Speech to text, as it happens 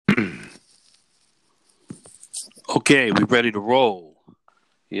Okay, we ready to roll?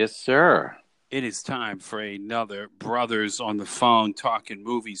 Yes, sir. It is time for another Brothers on the Phone Talking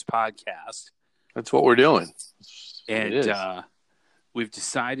Movies podcast. That's what we're doing. And we've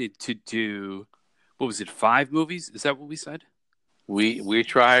decided to do, what was it, 5 movies? Is that what we said? We're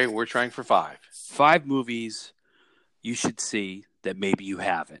trying for 5. 5 movies you should see that maybe you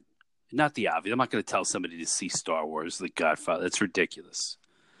haven't. Not the obvious. I'm not going to tell somebody to see Star Wars, The Godfather. That's ridiculous.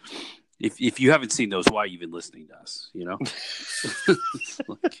 If you haven't seen those, why are you even listening to us? You know?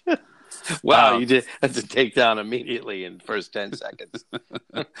 Wow, you did have to take down immediately in the first 10 seconds.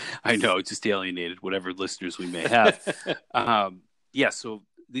 I know, just alienated whatever listeners we may have. So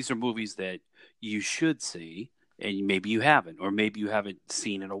these are movies that you should see, and maybe you haven't, or maybe you haven't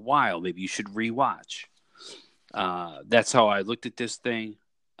seen in a while. Maybe you should rewatch. That's how I looked at this thing.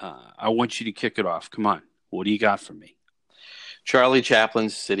 I want you to kick it off. Come on. What do you got for me? Charlie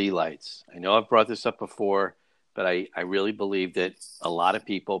Chaplin's City Lights. I know I've brought this up before, but I really believe that a lot of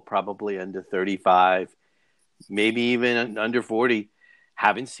people, probably under 35, maybe even under 40,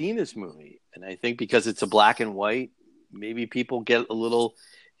 haven't seen this movie. And I think because it's a black and white, maybe people get a little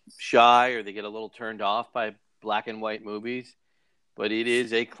shy or they get a little turned off by black and white movies. But it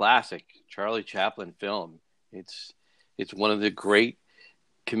is a classic Charlie Chaplin film. It's one of the great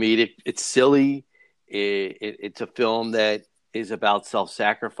comedic. It's silly. It's a film that is about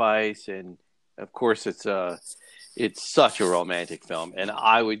self-sacrifice, and of course it's such a romantic film, and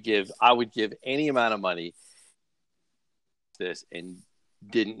I would give any amount of money to this and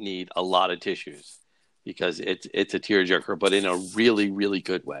didn't need a lot of tissues because it's a tearjerker, but in a really, really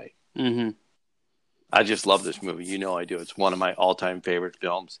good way. Mm-hmm. I just love this movie. You know I do. It's one of my all-time favorite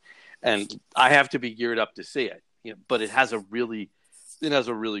films, and I have to be geared up to see it. But it has a really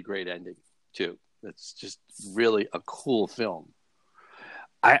great ending too. It's just really a cool film.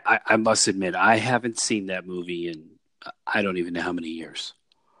 I must admit, I haven't seen that movie in I don't even know how many years.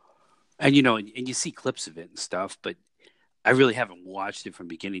 And and you see clips of it and stuff, but I really haven't watched it from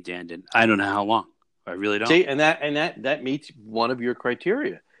beginning to end, and I don't know how long. I really don't. See, and that meets one of your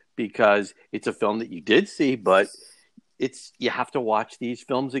criteria because it's a film that you did see, but you have to watch these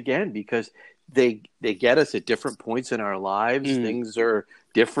films again because they get us at different points in our lives. Things are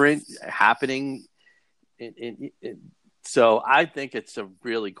different happening. So I think it's a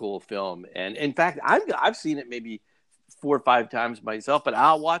really cool film, and in fact, I've seen it maybe 4 or 5 times myself, but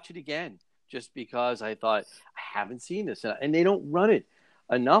I'll watch it again just because I thought I haven't seen this, and they don't run it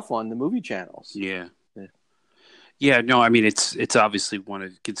enough on the movie channels. Yeah. No, I mean it's obviously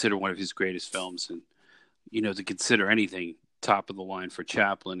considered one of his greatest films, and to consider anything top of the line for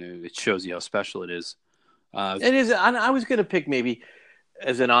Chaplin, it shows you how special it is. It is. I was going to pick maybe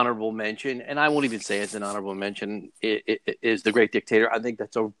as an honorable mention, and I won't even say it's an honorable mention, it is The Great Dictator. I think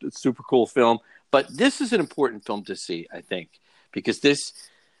that's a super cool film. But this is an important film to see, I think, because that's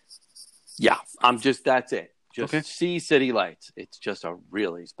it. Just see City Lights. It's just a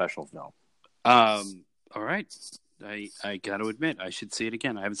really special film. All right. I got to admit, I should see it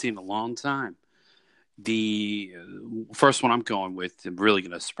again. I haven't seen it in a long time. The first one I'm going with, I'm really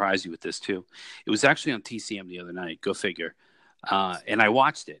going to surprise you with this too. It was actually on TCM the other night. Go figure. And I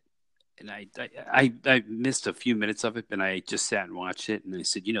watched it, and I missed a few minutes of it, and I just sat and watched it, and I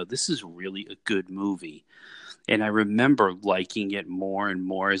said, this is really a good movie. And I remember liking it more and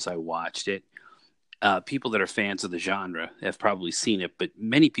more as I watched it. People that are fans of the genre have probably seen it, but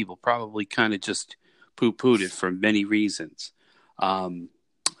many people probably kind of just poo-pooed it for many reasons. From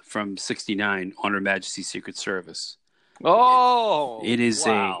 1969, On Her Majesty's Secret Service. Oh, it is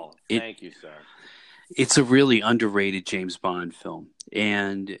wow. Thank you, sir. It's a really underrated James Bond film.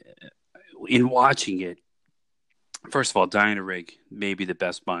 And in watching it, first of all, Diana Rigg may be the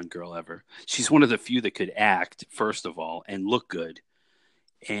best Bond girl ever. She's one of the few that could act, first of all, and look good.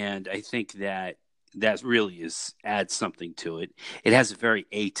 And I think that really adds something to it. It has a very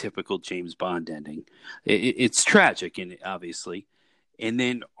atypical James Bond ending. It's tragic, obviously. And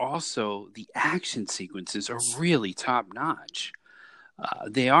then also the action sequences are really top-notch.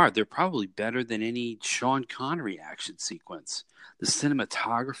 They're probably better than any Sean Connery action sequence. The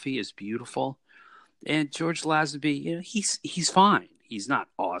cinematography is beautiful, and George Lazenby, he's fine. He's not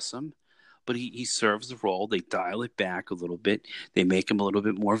awesome, but he serves the role. They dial it back a little bit. They make him a little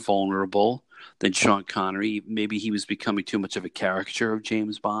bit more vulnerable than Sean Connery. Maybe he was becoming too much of a caricature of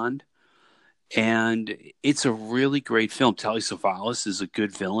James Bond. And it's a really great film. Telly Savalas is a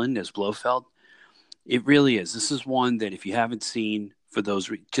good villain as Blofeld. It really is. This is one that if you haven't seen,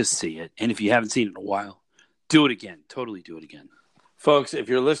 just see it. And if you haven't seen it in a while, do it again. Totally do it again. Folks, if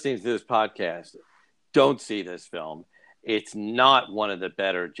you're listening to this podcast, don't see this film. It's not one of the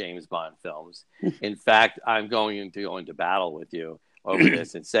better James Bond films. In fact, I'm going to go into battle with you over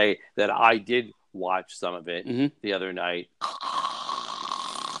this and say that I did watch some of it the other night.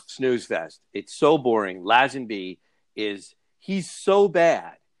 Snooze fest. It's so boring. Lazenby he's so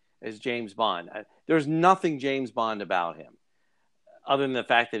bad as James Bond. There's nothing James Bond about him, other than the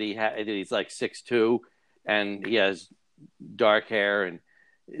fact that he's like 6'2", and he has dark hair and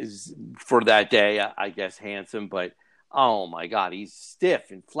is, for that day, I guess, handsome. But oh my God, he's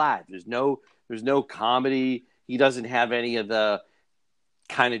stiff and flat. There's no comedy. He doesn't have any of the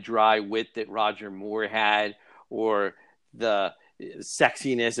kind of dry wit that Roger Moore had, or the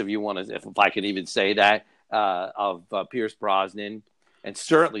sexiness, if I could even say that, of Pierce Brosnan, and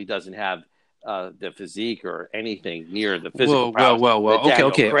certainly doesn't have the physique or anything near the physical prowess. Well.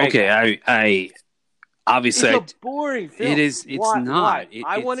 Okay. I obviously, it's a boring film. It is. It's why, not. Why?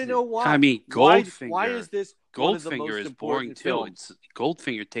 I want to know why. I mean, Goldfinger. Why is this? Goldfinger is boring too.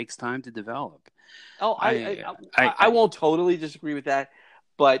 Goldfinger takes time to develop. Oh, I won't totally disagree with that,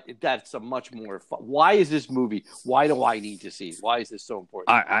 but that's a much more fun. Why is this movie? Why do I need to see it? Why is this so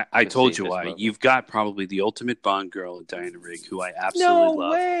important? I told you why. Movie? You've got probably the ultimate Bond girl in Diana Rigg, who I absolutely love. No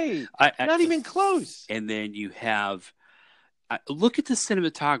way. Not even close. And then you have. Look at the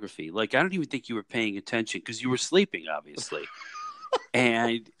cinematography. Like, I don't even think you were paying attention because you were sleeping, obviously.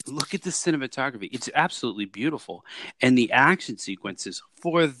 And look at the cinematography. It's absolutely beautiful. And the action sequences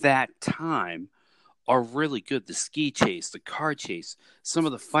for that time are really good. The ski chase, the car chase, some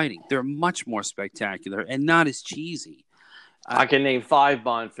of the fighting, they're much more spectacular and not as cheesy. I can name 5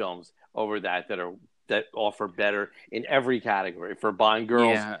 Bond films over that offer better in every category. For Bond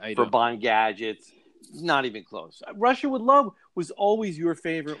girls, for Bond gadgets. Not even close. Russia with Love was always your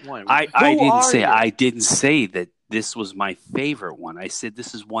favorite one. I didn't say that this was my favorite one. I said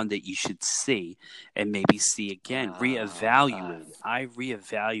this is one that you should see and maybe see again. Reevaluate. I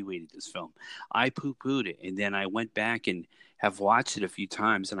reevaluated this film. I poo-pooed it, and then I went back and have watched it a few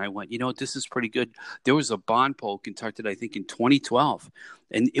times, and I went, this is pretty good. There was a Bond poll conducted, I think, in 2012,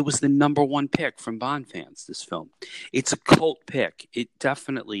 and it was the number 1 pick from Bond fans, this film. It's a cult pick. It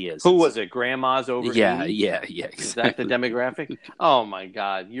definitely is. Who was it? Grandmas over Yeah, exactly. Is that the demographic? Oh, my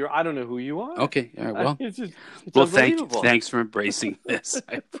God. I don't know who you are. Okay, all right, well. It's thanks for embracing this.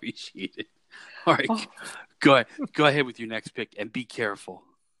 I appreciate it. All right, go ahead with your next pick, and be careful.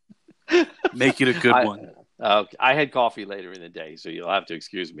 Make it a good one. I had coffee later in the day, so you'll have to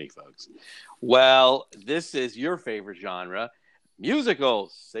excuse me, folks. Well, this is your favorite genre,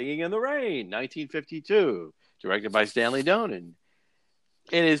 musicals, Singing in the Rain, 1952, directed by Stanley Donen.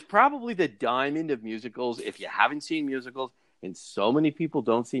 It is probably the diamond of musicals. If you haven't seen musicals, and so many people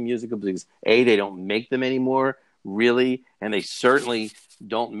don't see musicals because, A, they don't make them anymore, really, and they certainly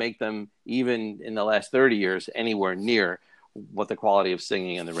don't make them, even in the last 30 years, anywhere near what the quality of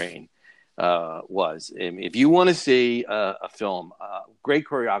Singing in the Rain was. If you want to see a film, great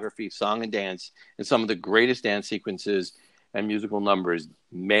choreography, song and dance, and some of the greatest dance sequences and musical numbers,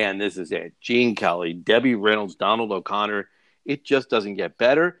 man, this is it. Gene Kelly, Debbie Reynolds, Donald O'Connor. It just doesn't get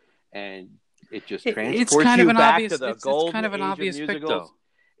better, and it just transports you back to the golden It's kind of an obvious pick, though.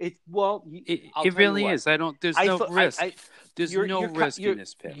 It really is. There's no risk. There's no risk in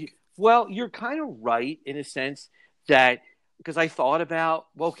this pick. You're kind of right in a sense that, because I thought about,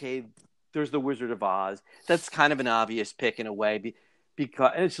 there's The Wizard of Oz. That's kind of an obvious pick in a way,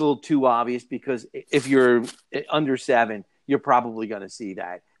 because it's a little too obvious, because if you're under 7, you're probably going to see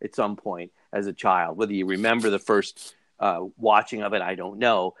that at some point as a child. Whether you remember the first watching of it, I don't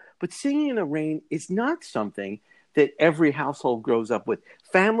know. But Singing in the Rain is not something that every household grows up with.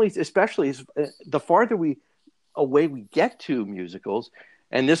 Families, especially, the farther away we get to musicals,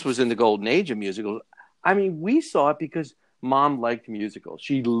 and this was in the golden age of musicals, I mean, we saw it because Mom liked musicals.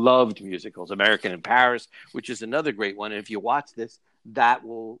 She loved musicals. American in Paris, which is another great one. And if you watch this,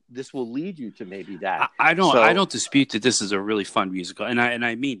 this will lead you to maybe that. I don't dispute that this is a really fun musical, and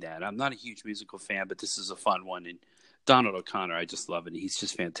I mean that. I'm not a huge musical fan, but this is a fun one. And Donald O'Connor, I just love it. He's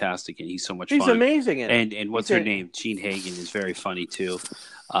just fantastic, and he's so much fun. He's amazing. And what's her name? Jean Hagen is very funny too.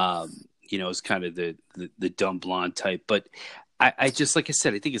 It's kind of the dumb blonde type, but. I just, like I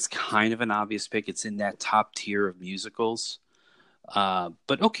said, I think it's kind of an obvious pick. It's in that top tier of musicals.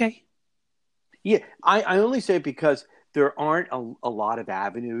 But okay. Yeah, I only say it because there aren't a lot of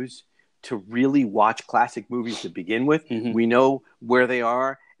avenues to really watch classic movies to begin with. Mm-hmm. We know where they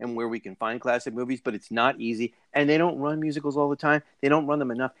are and where we can find classic movies, but it's not easy. And they don't run musicals all the time. They don't run them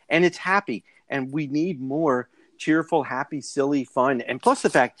enough. And it's happy. And we need more cheerful, happy, silly, fun. And plus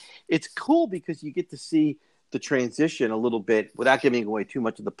the fact, it's cool because you get to see the transition a little bit without giving away too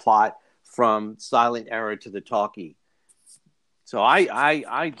much of the plot from silent era to the talkie So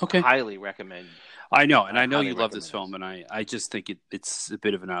I Okay. highly recommend. I know, and I I know highly you love this recommend film, this. and I just think it's a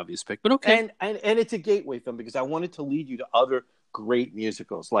bit of an obvious pick, but okay. And it's a gateway film because I wanted to lead you to other great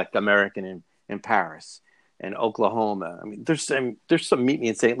musicals like American in Paris and Oklahoma. I mean, there's some Meet Me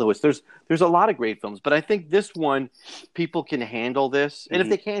in St. Louis. There's a lot of great films, but I think this one people can handle this, and if Mhm.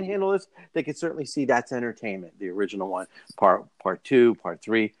 they can't handle this, they can certainly see That's Entertainment, the original one, part two, part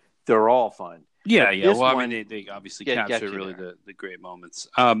three. They're all fun, Yeah, but yeah. this Well, I mean, one they obviously get capture you really there. the great moments.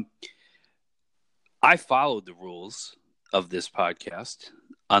 I followed the rules of this podcast,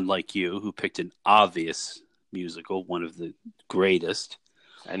 unlike you, who picked an obvious musical, one of the greatest.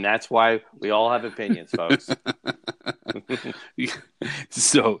 And that's why we all have opinions, folks.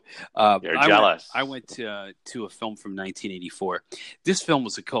 So You're I went. jealous. I went to a film from 1984. This film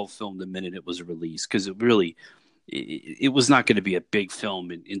was a cult film the minute it was released because it was not going to be a big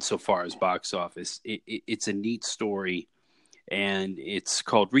film insofar as box office. It's a neat story, and it's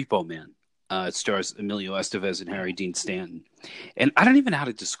called Repo Man. It stars Emilio Estevez and Harry Dean Stanton. And I don't even know how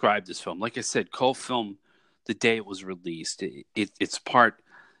to describe this film. Like I said, cult film the day it was released. It's part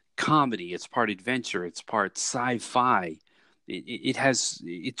comedy, it's part adventure, it's part sci-fi.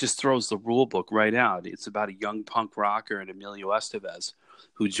 It just throws the rule book right out. It's about a young punk rocker and Emilio Estevez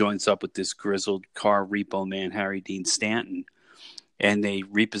who joins up with this grizzled car repo man Harry Dean Stanton, and they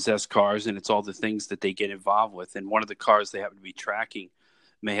repossess cars, and it's all the things that they get involved with. And one of the cars they happen to be tracking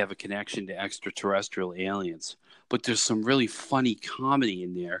may have a connection to extraterrestrial aliens. But there's some really funny comedy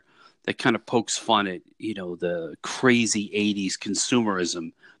in there that kind of pokes fun at, the crazy 80s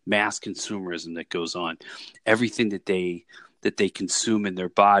consumerism, mass consumerism that goes on. Everything that they consume in their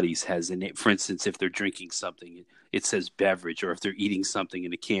bodies has a name. For instance, if they're drinking something, it says beverage, or if they're eating something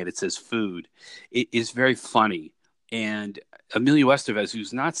in a can, it says food. It is very funny. And Emilio Estevez,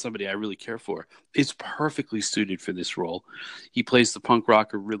 who's not somebody I really care for, is perfectly suited for this role. He plays the punk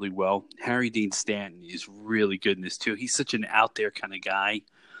rocker really well. Harry Dean Stanton is really good in this too. He's such an out there kind of guy,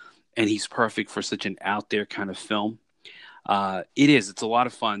 and he's perfect for such an out there kind of film. It's a lot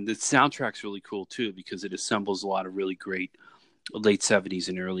of fun. The soundtrack's really cool too because it assembles a lot of really great late 70s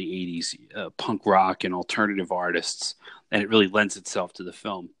and early 80s punk rock and alternative artists, and it really lends itself to the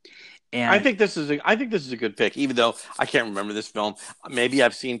film. And I think this is a good pick, even though I can't remember this film. Maybe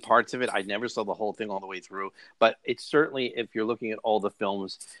I've seen parts of it. I never saw the whole thing all the way through, but it's certainly, if you're looking at all the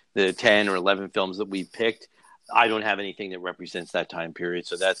films, the 10 or 11 films that we picked, I don't have anything that represents that time period.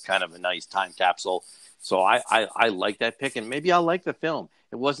 So that's kind of a nice time capsule. So I like that pick, and maybe I'll like the film.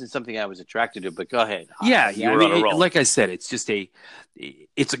 It wasn't something I was attracted to, but go ahead. yeah, You yeah. I were on a mean, roll. like I said, it's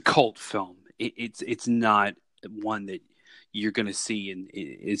a cult film. It's not one that you're going to see and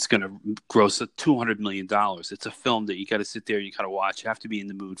it's going to gross $200 million. It's a film that you got to sit there, you got to watch. You have to be in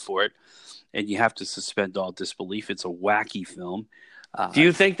the mood for it, and you have to suspend all disbelief. It's a wacky film. Do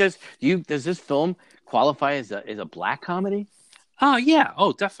you think does this film qualify as a black comedy? Oh yeah.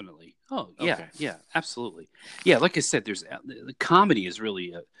 Oh, definitely. Oh yeah. Okay. Yeah. Absolutely. Yeah. Like I said, there's the comedy is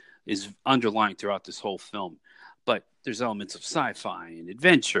really is underlying throughout this whole film, but there's elements of sci-fi and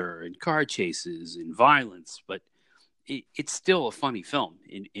adventure and car chases and violence, but it's still a funny film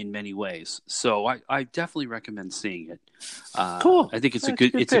in many ways. So I definitely recommend seeing it. Cool. I think it's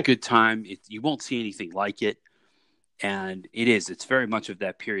That's a good time. You won't see anything like it. And it's very much of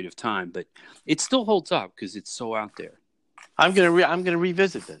that period of time, but it still holds up because it's so out there. I'm gonna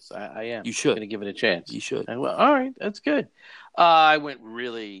revisit this. I am. You should. I'm gonna give it a chance. You should. All right, that's good. I went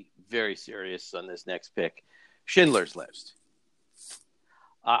really very serious on this next pick, Schindler's List.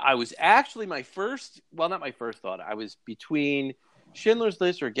 I was actually not my first thought. I was between Schindler's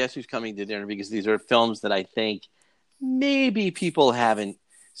List or Guess Who's Coming to Dinner, because these are films that I think maybe people haven't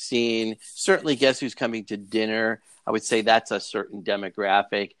seen. Certainly, Guess Who's Coming to Dinner. I would say that's a certain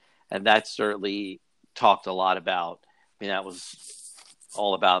demographic, and that certainly talked a lot about. I mean, that was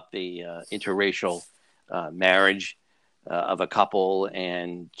all about the interracial marriage of a couple,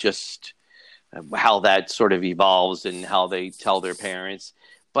 and just how that sort of evolves and how they tell their parents.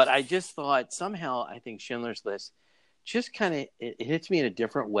 But I just thought somehow I think Schindler's List just kind of it hits me in a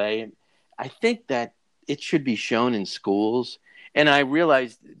different way. I think that it should be shown in schools, and I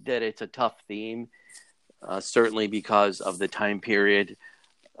realize that it's a tough theme, certainly because of the time period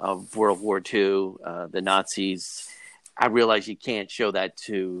of World War II, the Nazis. I realize you can't show that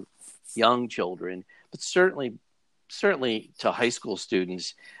to young children, but certainly to high school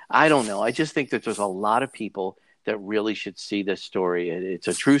students. I don't know. I just think that there's a lot of people that really should see this story. It's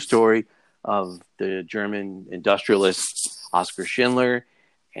a true story of the German industrialist Oskar Schindler,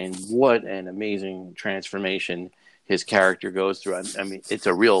 and what an amazing transformation his character goes through. I mean, it's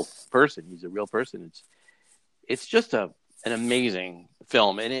a real person. He's a real person. It's just a an amazing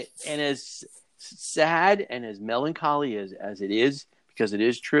film, and as sad and as melancholy as it is, because it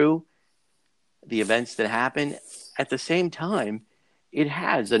is true, the events that happen, at the same time, it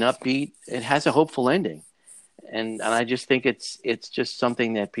has an upbeat, it has a hopeful ending, and I just think it's just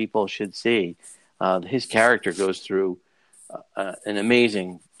something that people should see. His character goes through an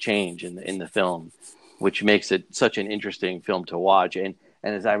amazing change in the film, which makes it such an interesting film to watch. And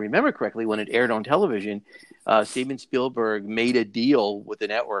as I remember correctly, when it aired on television, Steven Spielberg made a deal with the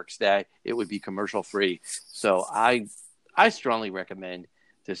networks that it would be commercial free. So I strongly recommend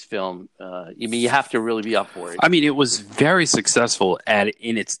this film. I mean, you have to really be up for it. I mean, it was very successful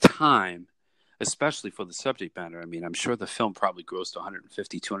in its time, especially for the subject matter. I mean, I'm sure the film probably grossed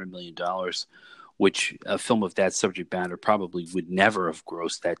 150, $200 million, which a film of that subject matter probably would never have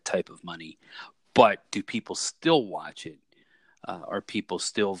grossed that type of money. But do people still watch it? Are people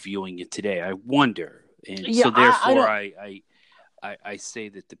still viewing it today? I wonder. And so therefore, I say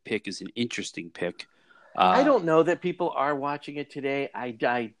that the pick is an interesting pick. I don't know that people are watching it today.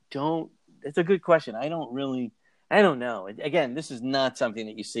 I don't. It's a good question. I don't know. Again, this is not something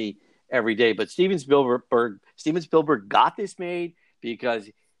that you see every day. But Steven Spielberg got this made because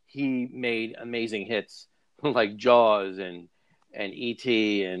he made amazing hits like Jaws and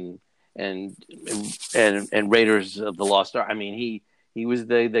E.T. and Raiders of the Lost Ark. I mean, he was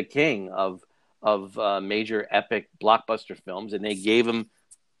the king of major epic blockbuster films, and they gave him,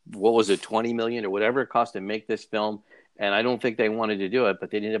 what was it, $20 million or whatever it cost to make this film. And I don't think they wanted to do it,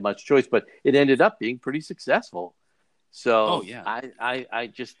 but they didn't have much choice. But it ended up being pretty successful. So I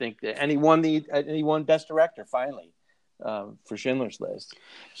just think that, and he won Best Director finally for Schindler's List.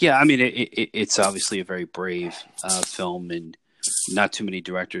 Yeah, I mean, it's obviously a very brave film, and not too many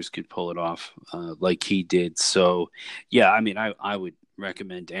directors could pull it off like he did. So, yeah, I mean, I would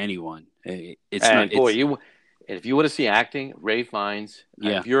recommend to anyone. If you want to see acting, Ralph Fiennes.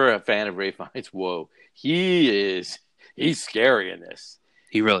 Yeah. If you're a fan of Ralph Fiennes, whoa, he's scary in this.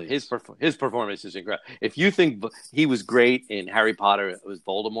 He really is. His performance is incredible. If you think he was great in Harry Potter, it was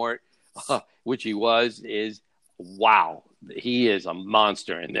Voldemort, which he is wow, he is a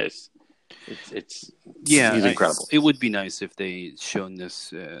monster in this. He's incredible. It would be nice if they shown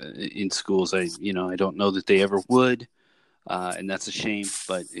this in schools. I don't know that they ever would, and that's a shame.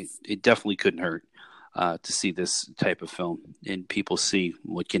 But it definitely couldn't hurt to see this type of film and people see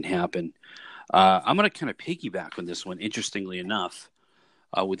what can happen. I'm going to kind of piggyback on this one. Interestingly enough,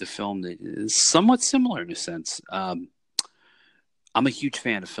 with a film that is somewhat similar in a sense. I'm a huge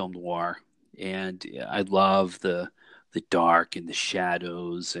fan of film noir, and I love the dark and the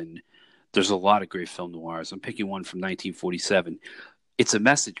shadows, and there's a lot of great film noirs. I'm picking one from 1947. It's a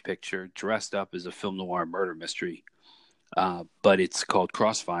message picture dressed up as a film noir murder mystery, but it's called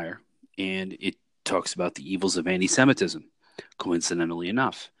Crossfire, and it talks about the evils of anti-Semitism, coincidentally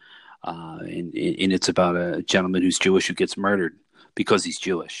enough. And it's about a gentleman who's Jewish who gets murdered because he's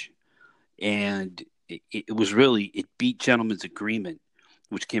Jewish. And it beat Gentleman's Agreement,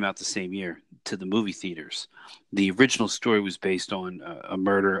 which came out the same year, to the movie theaters. The original story was based on a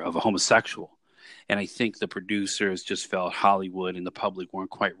murder of a homosexual. And I think the producers just felt Hollywood and the public weren't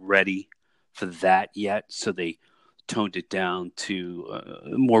quite ready for that yet. So they toned it down to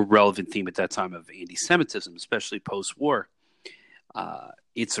a more relevant theme at that time of anti-Semitism, especially post-war.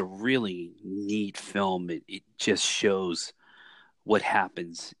 It's a really neat film. It just shows what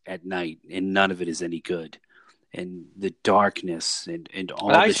happens at night, and none of it is any good. And the darkness and all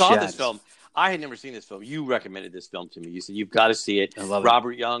the shadows. I saw this film. I had never seen this film. You recommended this film to me. You said you've got to see it. I love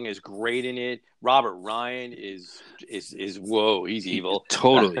Robert Young is great in it. Robert Ryan is whoa, he's evil.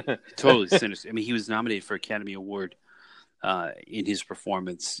 Totally sinister. I mean, he was nominated for Academy Award in his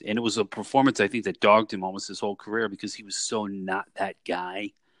performance, and it was a performance I think that dogged him almost his whole career because he was so not that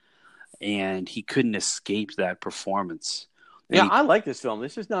guy, and he couldn't escape that performance. Yeah, I like this film.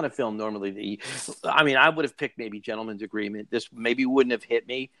 This is not a film normally I would have picked maybe Gentleman's Agreement. This maybe wouldn't have hit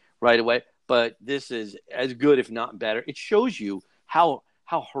me right away, but this is as good, if not better. It shows you how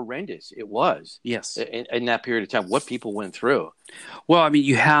horrendous it was. Yes, in that period of time, what people went through. Well, I mean,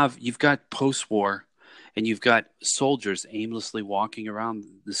 you've got post-war, and you've got soldiers aimlessly walking around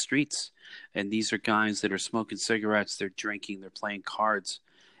the streets, and these are guys that are smoking cigarettes, they're drinking, they're playing cards,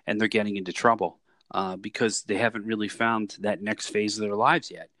 and they're getting into trouble. Because they haven't really found that next phase of their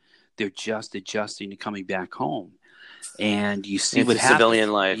lives yet. They're just adjusting to coming back home. And you see what happens.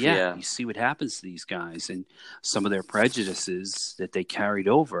 Civilian life, yeah. You see what happens to these guys. And some of their prejudices that they carried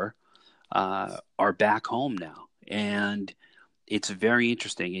over are back home now. And it's very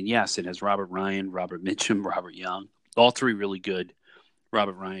interesting. And yes, it has Robert Ryan, Robert Mitchum, Robert Young. All three really good.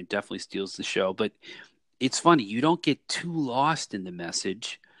 Robert Ryan definitely steals the show. But it's funny, you don't get too lost in the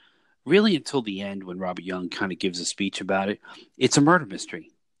message really until the end when Robert Young kind of gives a speech about it. It's a murder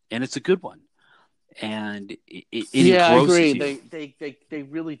mystery, and it's a good one, and it Yeah, I engrosses agree. you. They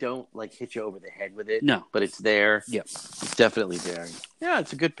really don't like hit you over the head with it. No. But it's there. Yep. It's definitely there. Yeah,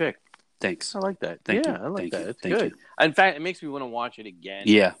 it's a good pick. Thanks. I like that. Thank yeah, you. I like Thank that. you. It's Thank good. you. In fact, it makes me want to watch it again.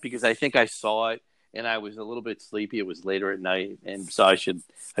 Yeah. Because I think I saw it and I was a little bit sleepy. It was later at night, and so I should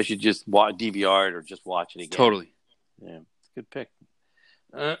just DVR it or just watch it again. Totally. Yeah, it's a good pick.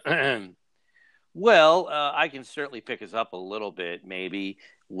 Well, I can certainly pick us up a little bit, maybe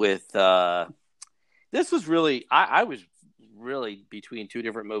with. This was really I was really between two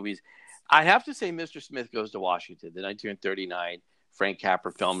different movies. I have to say, Mr. Smith Goes to Washington, the 1939 Frank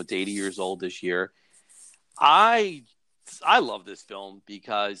Capra film. It's 80 years old this year. I love this film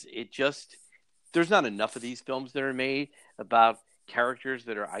because there's not enough of these films that are made about characters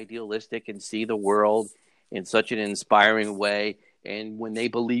that are idealistic and see the world in such an inspiring way. And when they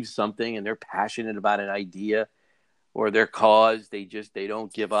believe something and they're passionate about an idea or their cause, they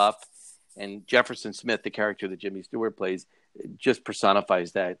don't give up. And Jefferson Smith, the character that Jimmy Stewart plays, just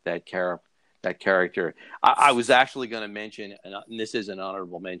personifies that character. I was actually going to mention, and this is an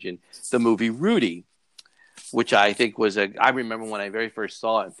honorable mention, the movie Rudy, which I think I remember when I very first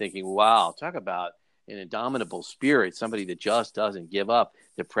saw it and thinking, wow, talk about an indomitable spirit, somebody that just doesn't give up,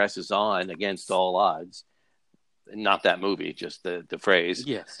 that presses on against all odds. Not that movie, just the phrase.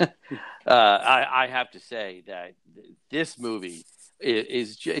 Yes. I have to say that this movie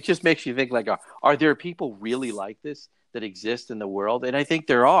it just makes you think, like, are there people really like this that exist in the world? And I think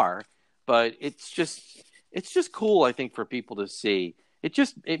there are, but it's just cool, I think, for people to see.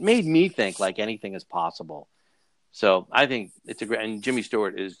 It made me think like anything is possible. So I think it's and Jimmy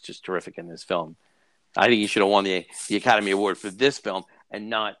Stewart is just terrific in this film. I think he should have won the Academy Award for this film and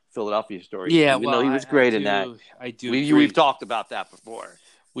not Philadelphia Story. Yeah, even though he was great in that. I do. We've talked about that before.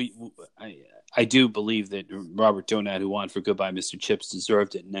 I do believe that Robert Donat, who won for Goodbye, Mr. Chips,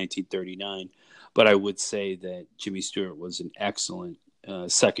 deserved it in 1939. But I would say that Jimmy Stewart was an excellent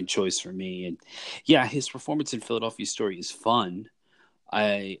second choice for me. And yeah, his performance in Philadelphia Story is fun.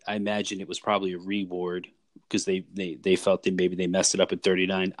 I imagine it was probably a reward because they felt that maybe they messed it up at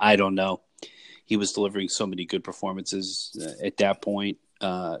 39. I don't know. He was delivering so many good performances at that point.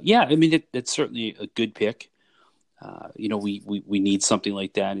 Yeah, I mean, it's certainly a good pick. We need something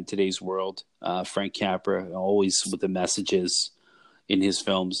like that in today's world. Frank Capra, always with the messages in his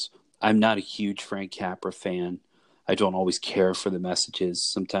films. I'm not a huge Frank Capra fan. I don't always care for the messages.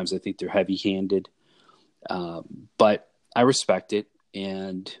 Sometimes I think they're heavy-handed, but I respect it,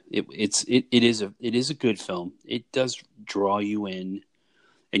 and it is a good film. It does draw you in,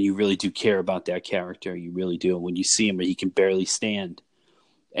 and you really do care about that character. You really do. When you see him, he can barely stand,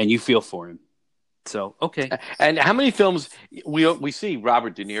 and you feel for him. So, okay. And how many films we see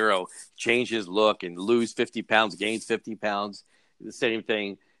Robert De Niro change his look and lose 50 pounds, gains 50 pounds. The same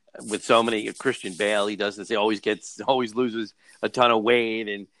thing with so many. Christian Bale, he does this. He always loses a ton of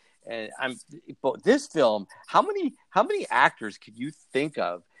weight. But this film, how many actors could you think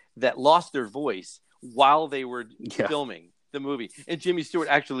of that lost their voice while they were filming the movie? And Jimmy Stewart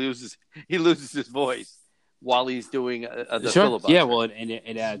actually loses his voice while he's doing the filibuster. Yeah, well,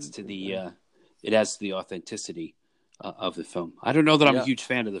 it adds to the authenticity of the film. I don't know that I'm a huge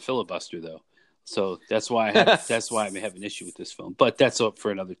fan of the filibuster, though, so that's why I may have an issue with this film. But that's up for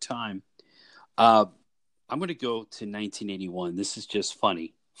another time. I'm going to go to 1981. This is just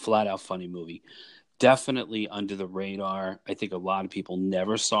funny, flat out funny movie. Definitely under the radar. I think a lot of people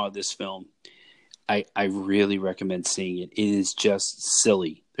never saw this film. I really recommend seeing it. It is just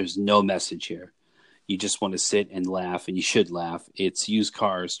silly. There's no message here. You just want to sit and laugh, and you should laugh. It's Used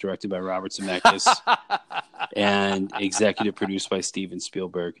Cars, directed by Robert Zemeckis and executive produced by Steven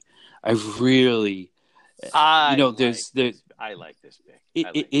Spielberg. I like this pick.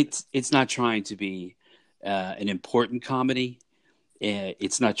 It's not trying to be an important comedy.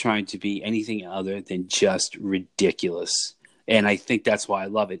 It's not trying to be anything other than just ridiculous. And I think that's why I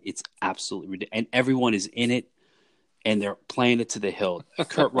love it. It's absolutely ridiculous. And everyone is in it. And they're playing it to the hilt.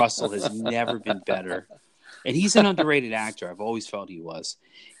 Kurt Russell has never been better. And he's an underrated actor. I've always felt he was.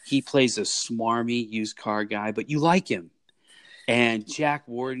 He plays a smarmy used car guy, but you like him. And Jack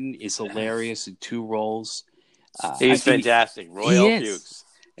Warden is hilarious in two roles. He's fantastic. Royal Fuchs.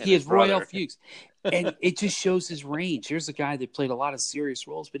 He is Royal Fuchs. And it just shows his range. Here's a guy that played a lot of serious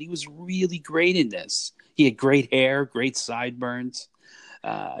roles, but he was really great in this. He had great hair, great sideburns.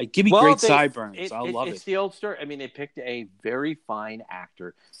 Give me great sideburns. I'll love it. It's the old story. I mean, they picked a very fine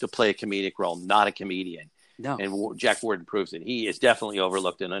actor to play a comedic role, not a comedian. No. and Jack Warden proves it. He is definitely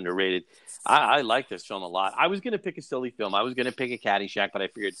overlooked and underrated. I like this film a lot. I was going to pick a silly film. I was going to pick a Caddyshack, but I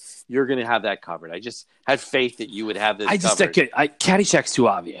figured you're going to have that covered. I just had faith that you would have this covered. Caddyshack's too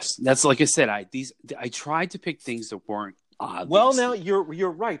obvious. That's like I said. I tried to pick things that weren't obvious. Well, now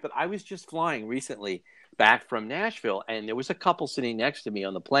you're right, but I was just flying recently back from Nashville, and there was a couple sitting next to me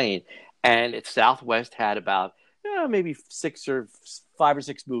on the plane, and Southwest had about maybe 5 or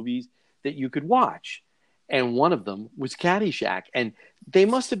 6 movies that you could watch. And one of them was Caddyshack. And they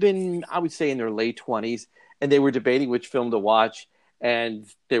must have been, I would say, in their late 20s. And they were debating which film to watch. And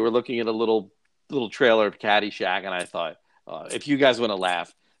they were looking at a little trailer of Caddyshack. And I thought, if you guys want to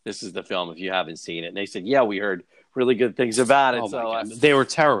laugh, this is the film if you haven't seen it. And they said, yeah, we heard really good things about it. So they were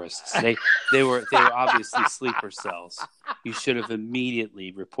terrorists. They were obviously sleeper cells. You should have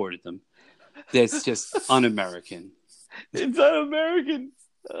immediately reported them. That's just un-American. It's un-American.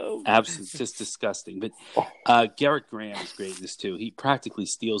 Oh. Absolutely, just disgusting. But Gerrit Graham is great in this too. He practically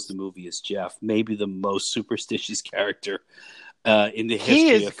steals the movie as Jeff, maybe the most superstitious character in the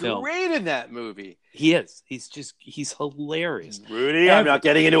history of film. He is great in that movie. He is. He's hilarious. Rudy, I'm not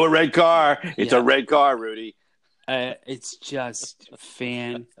getting into a red car. It's a red car, Rudy. It's just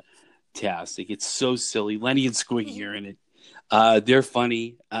fantastic. It's so silly. Lenny and Squiggy are in it. They're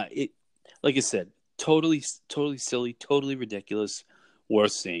funny. Like I said, totally silly, totally ridiculous.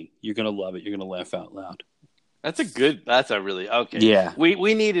 Worth seeing. You're gonna love it. You're gonna laugh out loud. That's a really okay. Yeah,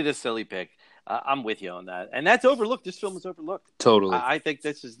 we needed a silly pick. I'm with you on that, and that's overlooked. This film is overlooked. Totally. I think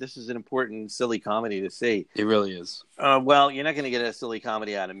this is an important silly comedy to see. It really is. Well, you're not going to get a silly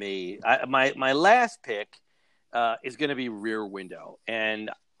comedy out of me. My last pick is going to be Rear Window, and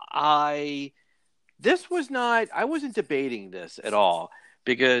I wasn't debating this at all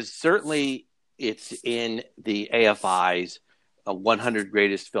because certainly it's in the AFI's 100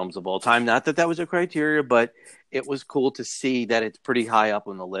 greatest films of all time. Not that was a criteria, but it was cool to see that it's pretty high up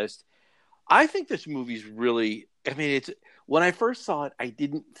on the list. I think this movie's really, when I first saw it, I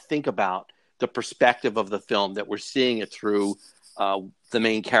didn't think about the perspective of the film that we're seeing it through the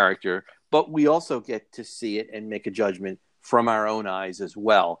main character, but we also get to see it and make a judgment from our own eyes as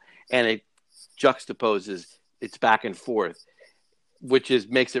well. And it juxtaposes, it's back and forth, which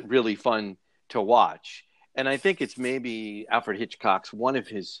makes it really fun to watch. And I think it's maybe Alfred Hitchcock's one of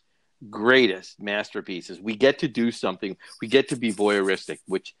his greatest masterpieces. We get to do something. We get to be voyeuristic,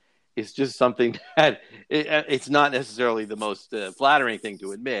 which is just something that it's not necessarily the most flattering thing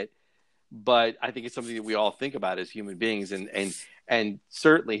to admit, but I think it's something that we all think about as human beings. And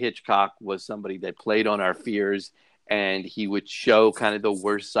certainly Hitchcock was somebody that played on our fears, and he would show kind of the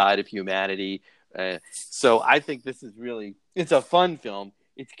worst side of humanity. So I think this is it's a fun film.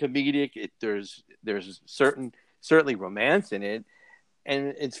 It's comedic. There's certainly romance in it,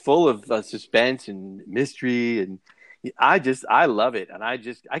 and it's full of suspense and mystery. And I love it, and I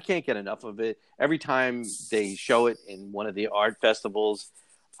can't get enough of it. Every time they show it in one of the art festivals,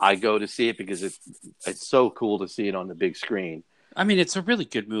 I go to see it because it's so cool to see it on the big screen. It's a really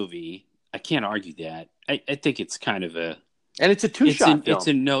good movie. I can't argue that. I think it's kind of and it's a two-shot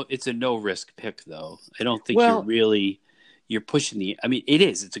film. It's a no risk pick though. I don't think you're pushing it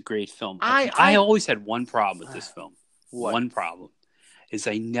is. It's a great film. I always had one problem with this film. What? One problem is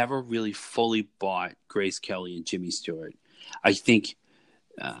I never really fully bought Grace Kelly and Jimmy Stewart. I think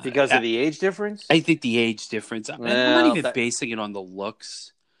because of the age difference. I think the age difference. I'm not even basing it on the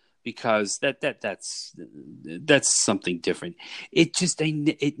looks because that's something different.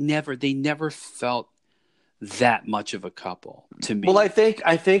 They never felt that much of a couple to me. Well, I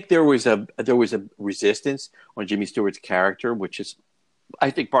think there was a resistance on Jimmy Stewart's character, which is, I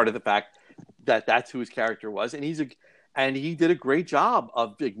think, part of the fact that that's who his character was, and he did a great job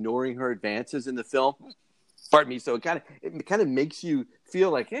of ignoring her advances in the film. Pardon me. So it kind of makes you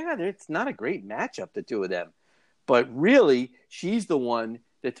feel like, it's not a great matchup, the two of them, but really she's the one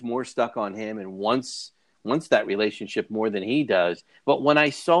that's more stuck on him and wants that relationship more than he does. But when I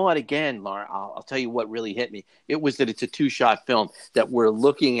saw it again, Laura, I'll tell you what really hit me. It was that it's a two-shot film, that we're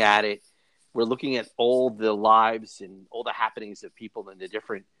looking at it. We're looking at all the lives and all the happenings of people in the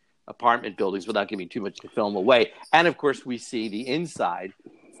different apartment buildings without giving too much of the film away. And, of course, we see the inside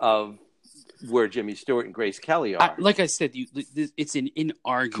of where Jimmy Stewart and Grace Kelly are. Like I said, it's an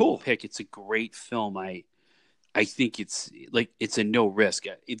inarguable pick. It's a great film. I think it's a no risk.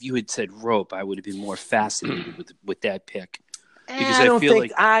 If you had said Rope, I would have been more fascinated with that pick because I don't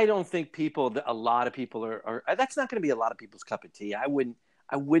think a lot of people are. That's not going to be a lot of people's cup of tea. I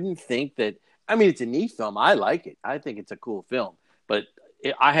wouldn't think that. It's a neat film. I like it. I think it's a cool film, but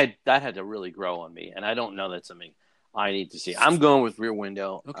that had to really grow on me, and I don't know that's something I need to see. I'm going with Rear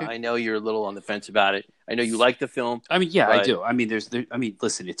Window. Okay. I know you're a little on the fence about it. I know you like the film. I mean, yeah, I do. I mean,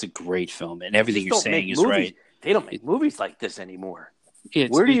 listen, it's a great film, and everything you're saying is right. They don't make movies like this anymore.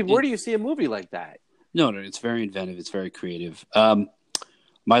 It's, Where do you see a movie like that? No, it's very inventive. It's very creative.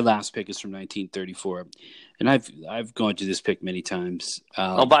 My last pick is from 1934, and I've gone to this pick many times.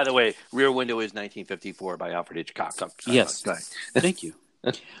 Oh, by the way, Rear Window is 1954 by Alfred Hitchcock. Yes, thank you.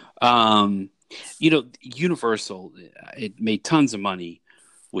 Universal, it made tons of money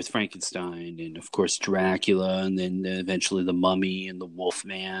with Frankenstein and, of course, Dracula, and then eventually The Mummy and The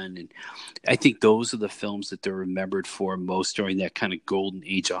Wolfman. And I think those are the films that they're remembered for most during that kind of golden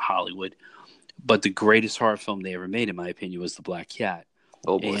age of Hollywood. But the greatest horror film they ever made, in my opinion, was The Black Cat.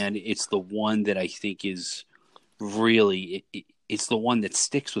 Oh, boy. And it's the one that I think is really it's the one that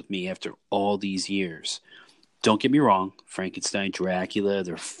sticks with me after all these years. Don't get me wrong, Frankenstein, Dracula,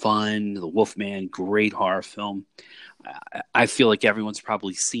 they're fun. The Wolfman, great horror film. I feel like everyone's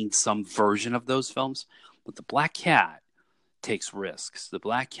probably seen some version of those films, but The Black Cat takes risks. The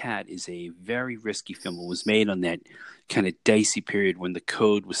Black Cat is a very risky film. It was made on that kind of dicey period when the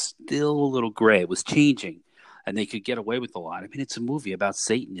code was still a little gray. It was changing, and they could get away with a lot. I mean, it's a movie about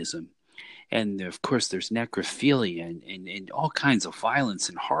Satanism. And, of course, there's necrophilia and all kinds of violence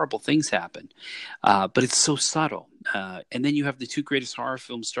and horrible things happen. But it's so subtle. And then you have the two greatest horror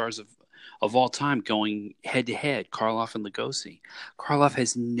film stars of all time going head-to-head, Karloff and Lugosi. Karloff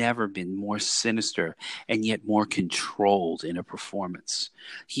has never been more sinister and yet more controlled in a performance.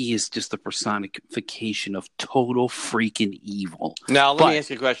 He is just the personification of total freaking evil. Now, let me ask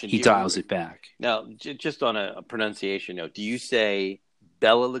you a question. He dials it back. Now, just on a pronunciation note, do you say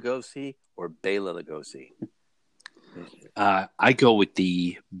Bela Lugosi or Bela Lugosi? I go with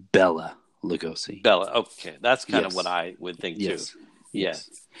the Bela Lugosi. Bela, okay. That's kind of what I would think, too.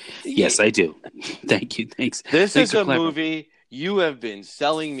 Yes, I do. Thank you. Thanks. This is a movie. You have been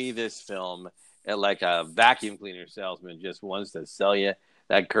selling me this film like a vacuum cleaner salesman just wants to sell you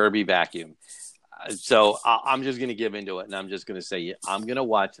that Kirby vacuum. So I'm just going to give into it, and I'm just going to say I'm going to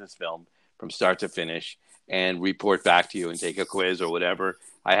watch this film from start to finish and report back to you and take a quiz or whatever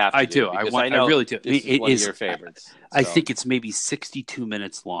I have to I do. I really do. This is one of your favorites. I think it's maybe 62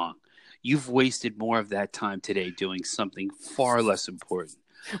 minutes long. You've wasted more of that time today doing something far less important.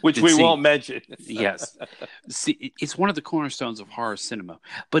 Which we won't mention. Yes. See, it's one of the cornerstones of horror cinema,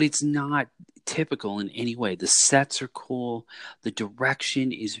 but it's not typical in any way. The sets are cool. The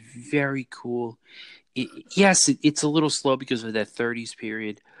direction is very cool. It's a little slow because of that 30s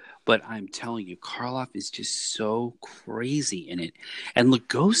period, but I'm telling you, Karloff is just so crazy in it. And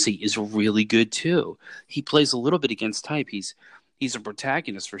Lugosi is really good, too. He plays a little bit against type. He's a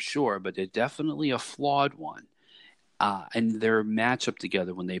protagonist for sure, but they're definitely a flawed one. And their matchup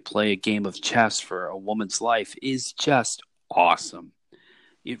together when they play a game of chess for a woman's life is just awesome.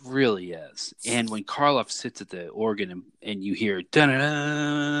 It really is. And when Karloff sits at the organ and you hear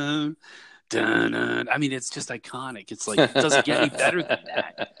dun-dun, dun-dun, I mean, it's just iconic. It's like, it doesn't get any better than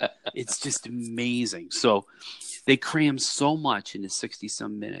that. It's just amazing. So they cram so much into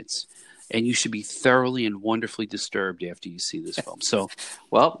 60-some minutes. And you should be thoroughly and wonderfully disturbed after you see this film. So,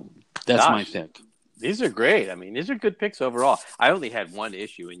 well, that's my pick. These are great. I mean, these are good picks overall. I only had one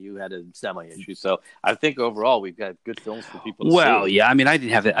issue, and you had a semi-issue. So I think overall we've got good films for people to see. Well, yeah. I mean, I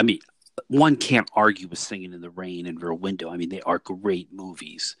didn't have it. I mean, one can't argue with Singing in the Rain and Rear Window. I mean, they are great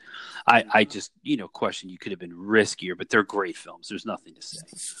movies. I just, question you could have been riskier, but they're great films. There's nothing to say.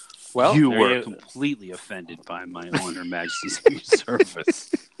 Well, you were completely offended by my On Her Majesty's Service.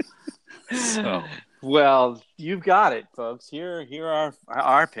 So, well, you've got it, folks. Here are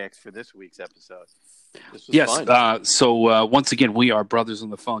our picks for this week's episode. This was fun. So once again, we are brothers on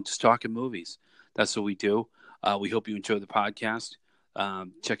the phone, just talking movies. That's what we do. We hope you enjoy the podcast.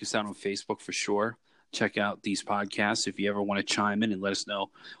 Check us out on Facebook for sure. Check out these podcasts if you ever want to chime in and let us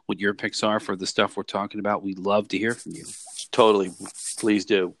know what your picks are for the stuff we're talking about. We'd love to hear from you. Totally. Please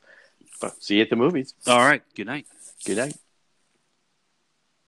do. See you at the movies. All right. Good night. Good night.